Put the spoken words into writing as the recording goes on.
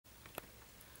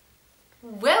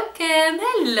Welcome,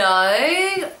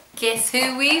 hello. Guess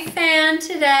who we found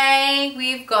today?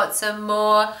 We've got some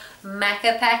more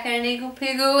Macca Pacca and Iggle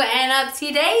Piggle and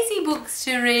Upsy Daisy books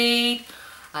to read.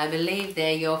 I believe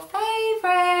they're your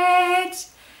favourite.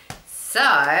 So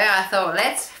I thought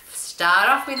let's start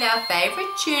off with our favourite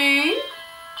tune.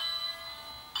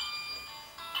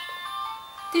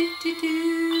 Do, do,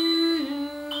 do.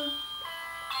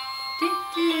 Do,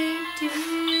 do, do.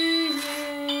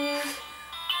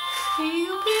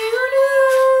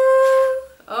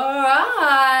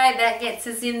 Alright, that gets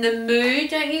us in the mood,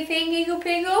 don't you think, Iggle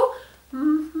Piggle?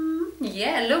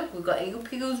 Yeah, look, we've got Iggle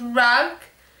Piggle's rug.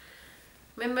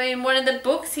 Remember in one of the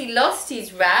books he lost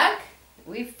his rug?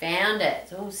 We found it.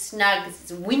 It's all snug. It's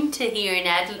winter here in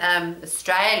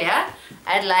Australia,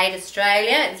 Adelaide,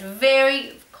 Australia. It's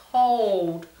very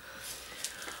cold.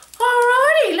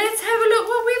 Alrighty, let's have a look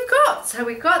what we've got. So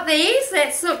we've got these.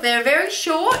 Let's look, they're very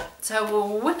short, so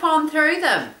we'll whip on through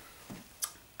them.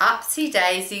 Upsy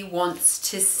Daisy wants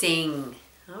to sing.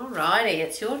 Alrighty,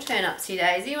 it's your turn, Upsy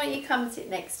Daisy. Why don't you come sit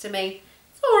next to me?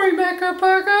 Sorry, Macca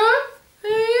Pacca.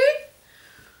 Hey,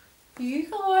 you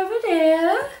go over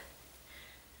there.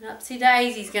 And Upsy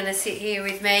Daisy's going to sit here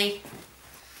with me.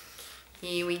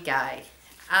 Here we go.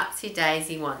 Upsy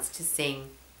Daisy wants to sing.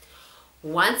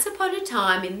 Once upon a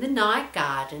time in the night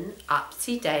garden,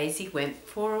 Upsy Daisy went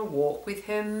for a walk with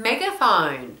her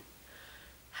megaphone.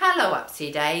 Hello,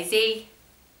 Upsy Daisy.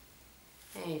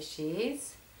 There she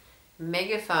is.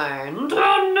 Megaphone.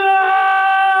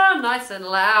 Nice and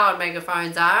loud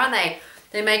megaphones are, aren't they?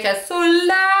 They make us so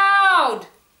loud.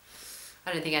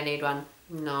 I don't think I need one.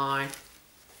 No.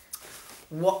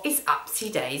 What is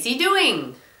Upsy Daisy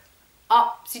doing?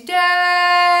 Upsy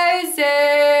Daisy.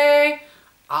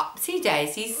 Upsy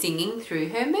Daisy singing through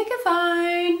her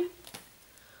megaphone.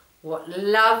 What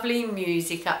lovely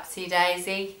music, Upsy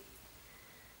Daisy.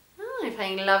 Oh, they're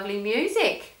playing lovely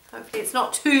music. Hopefully it's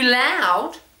not too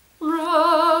loud.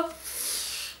 Hello,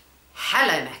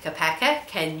 Macca Pacca.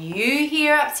 Can you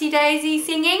hear Upsy Daisy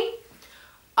singing?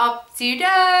 Upsy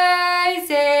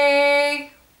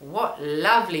Daisy. What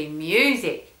lovely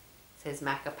music, says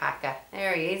Macca Pacca.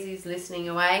 There he is, he's listening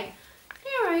away.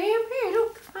 Here I am, here,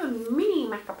 look, I'm mini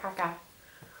Macca Pacca.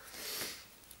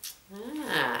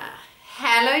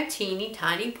 Hello, teeny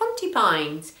tiny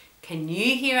Pontypines. Can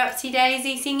you hear Upsy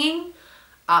Daisy singing?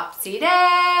 Upsy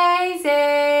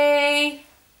Daisy.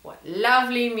 What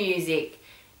lovely music.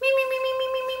 Me, me, me, me, me,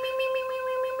 me, me, me, me, me,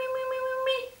 me, me, me, me, me,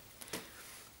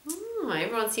 me.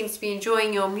 Everyone seems to be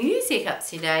enjoying your music,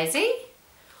 Upsy Daisy.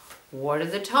 What are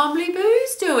the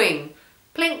Tombliboos doing?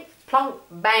 Plink, plonk,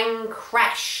 bang,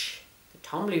 crash. The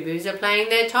Tombliboos are playing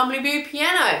their Tombliboo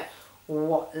piano.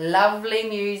 What lovely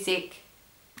music.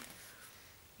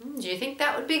 Do you think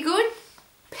that would be good?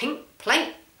 Pink,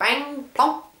 plank, bang,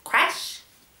 plonk, crash.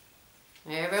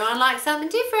 Everyone likes something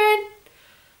different.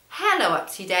 Hello,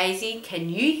 Upsy Daisy. Can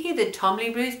you hear the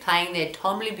Tombliboos playing their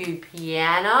Tombliboo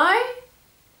piano?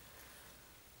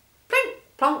 Plink,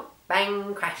 plonk,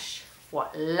 bang, crash.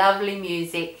 What lovely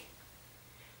music.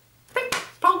 Plink,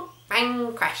 plonk,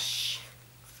 bang, crash.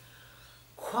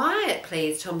 Quiet,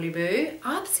 please, Tombliboo.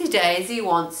 Upsy Daisy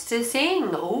wants to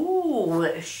sing. Ooh,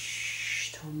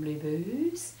 shh,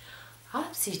 Tombliboos.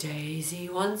 Upsy Daisy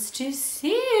wants to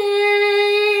sing.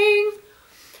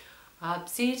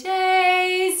 Upsy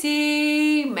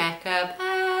Daisy, Macca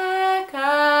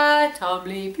Pacca,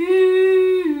 Tombliboos.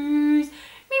 Me, me,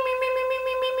 me, me, me,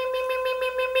 me, me, me, me, me, me,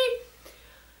 me, me.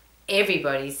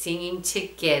 Everybody's singing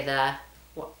together.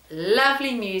 What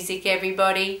lovely music,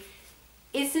 everybody.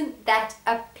 Isn't that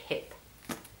a pip?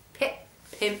 Pip,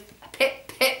 pimp,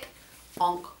 pip, pip,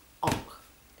 onk, onk.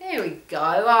 There we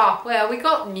go. Oh, well, we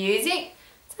got music,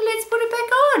 so let's put it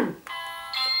back on.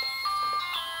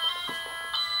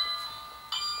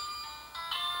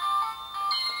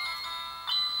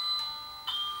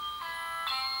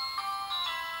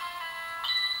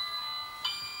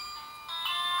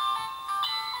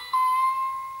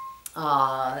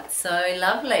 Oh, that's so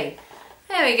lovely.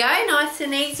 There we go, nice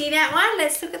and easy that one.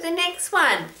 Let's look at the next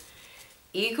one.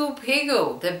 Iggle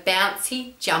Piggle, the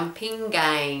Bouncy Jumping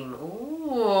Game.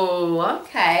 Ooh,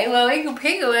 okay. Well, Iggle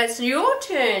Piggle, it's your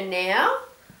turn now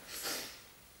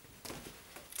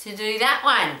to do that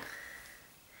one.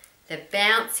 The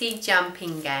Bouncy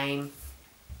Jumping Game.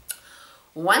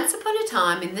 Once upon a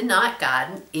time in the night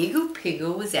garden, Iggle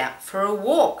Piggle was out for a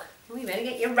walk. Well, you better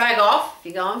get your rug off if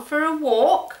you're going for a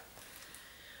walk.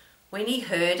 When he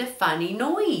heard a funny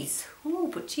noise. Ooh,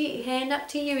 put your hand up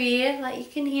to your ear like you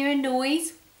can hear a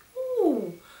noise.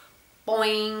 Ooh,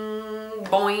 boing,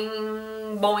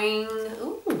 boing, boing.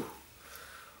 Ooh,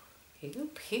 Piggle,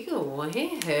 piggle.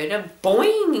 I heard a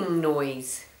boing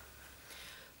noise.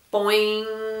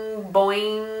 Boing,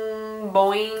 boing,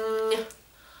 boing.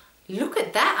 Look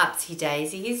at that, Upsy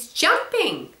Daisy. He's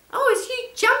jumping. Oh, it's you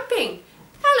jumping.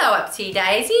 Hello, Upsy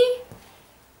Daisy.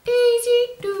 Daisy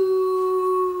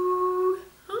doo.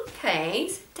 Okay,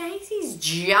 so Daisy's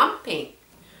jumping.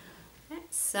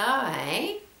 That's so,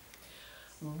 eh?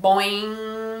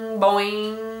 Boing,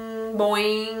 boing,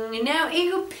 boing. And now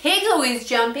Eagle Piggle is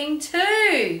jumping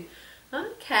too.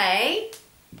 Okay.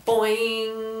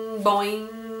 Boing,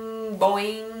 boing,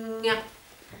 boing.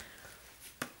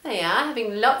 They are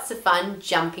having lots of fun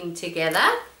jumping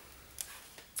together.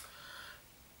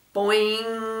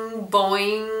 Boing,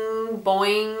 boing,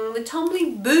 boing. The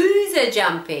Tombley Boos are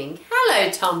jumping. Hello,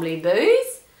 Tombley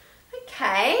Boos.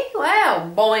 Okay,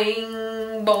 wow.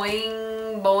 Boing,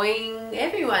 boing, boing.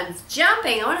 Everyone's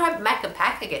jumping. I want to hope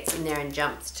Macca gets in there and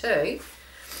jumps too.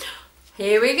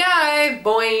 Here we go.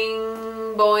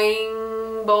 Boing,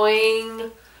 boing,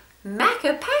 boing.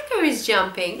 Macca is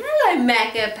jumping. Hello,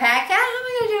 Macca. How am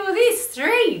I going to do with this?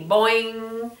 3.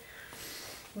 Boing,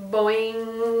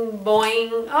 boing,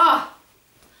 boing. Oh.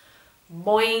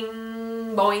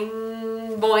 Boing,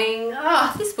 boing, boing.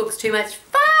 Oh, this book's too much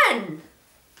fun.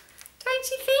 Don't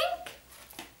you think?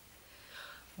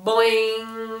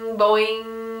 Boing,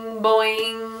 boing,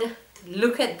 boing.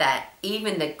 Look at that.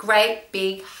 Even the great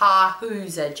big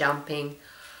ha-hoos are jumping.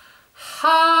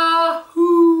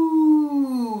 Ha-hoo.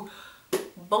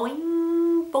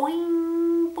 Boing,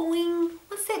 boing, boing.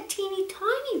 What's that teeny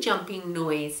tiny jumping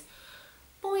noise?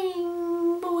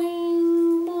 Boing,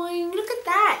 boing, boing. Look at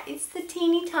that. It's the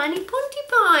teeny tiny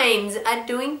porcupines are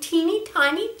doing teeny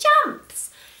tiny jumps.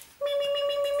 Me, me, me,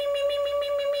 me, me, me, me, me, me,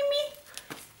 me, me, me.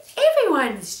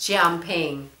 Everyone's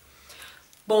jumping.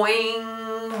 Boing,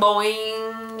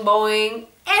 boing, boing.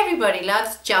 Everybody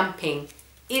loves jumping.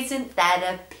 Isn't that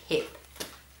a pip?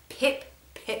 Pip,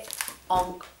 pip,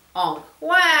 onk, onk.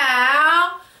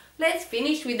 Wow! Let's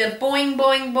finish with the boing,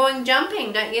 boing, boing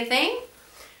jumping, don't you think?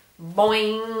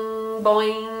 Boing,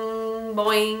 boing,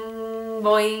 boing,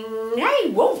 boing.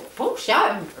 Hey, whoa, push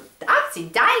out. Upsy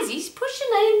Daisy's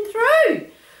pushing it through.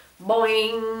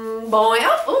 Boing, boing.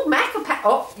 Oh, Macca.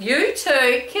 Oh, you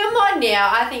two. Come on now.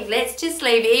 I think let's just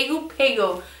leave Eagle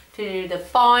Piggle to do the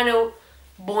final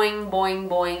boing, boing,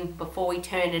 boing before we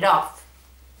turn it off.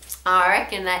 I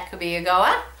reckon that could be a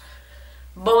goer.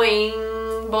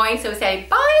 Boing, boing. So we say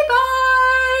bye-bye.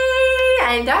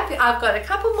 And I've got a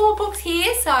couple more books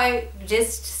here, so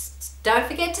just don't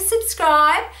forget to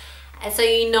subscribe. And so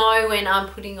you know when I'm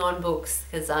putting on books,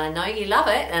 because I know you love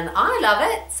it and I love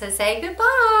it. So say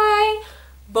goodbye.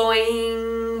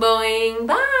 Boing, boing,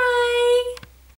 bye.